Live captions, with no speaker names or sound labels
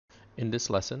In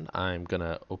this lesson, I'm going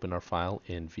to open our file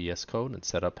in VS Code and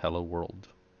set up Hello World.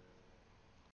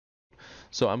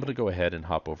 So I'm going to go ahead and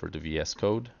hop over to VS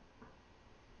Code,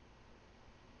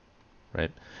 right?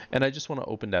 And I just want to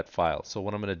open that file. So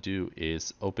what I'm going to do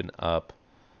is open up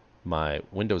my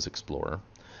Windows Explorer,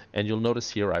 and you'll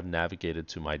notice here I've navigated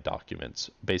to my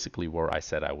documents, basically where I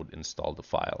said I would install the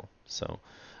file. So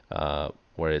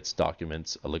where it's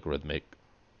documents, algorithmic.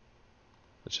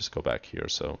 Let's just go back here.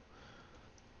 So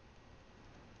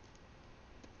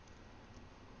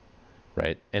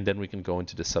right, and then we can go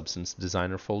into the Substance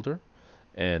Designer folder,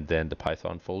 and then the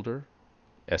Python folder,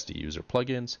 SD user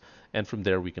plugins, and from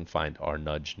there we can find our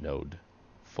nudge node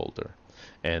folder.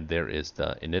 And there is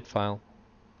the init file.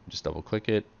 Just double click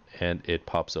it and it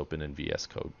pops open in VS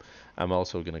Code. I'm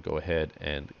also going to go ahead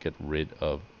and get rid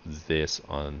of this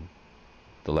on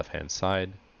the left hand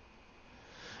side.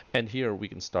 And here we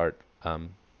can start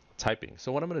typing.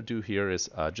 So what I'm going to do here is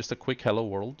just a quick hello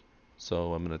world.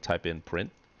 So I'm going to type in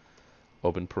print,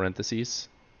 open parentheses,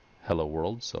 hello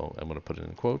world. So I'm going to put it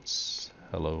in quotes,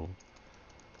 hello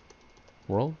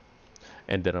world.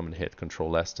 And then I'm going to hit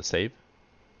Control S to save.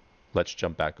 Let's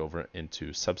jump back over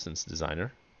into Substance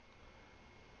Designer.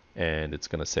 And it's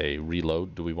going to say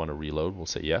reload. Do we want to reload? We'll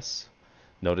say yes.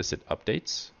 Notice it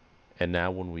updates. And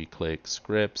now when we click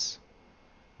scripts,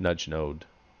 nudge node,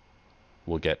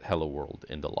 we'll get hello world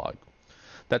in the log.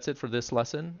 That's it for this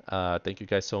lesson. Thank you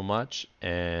guys so much.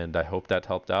 And I hope that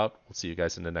helped out. We'll see you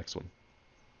guys in the next one.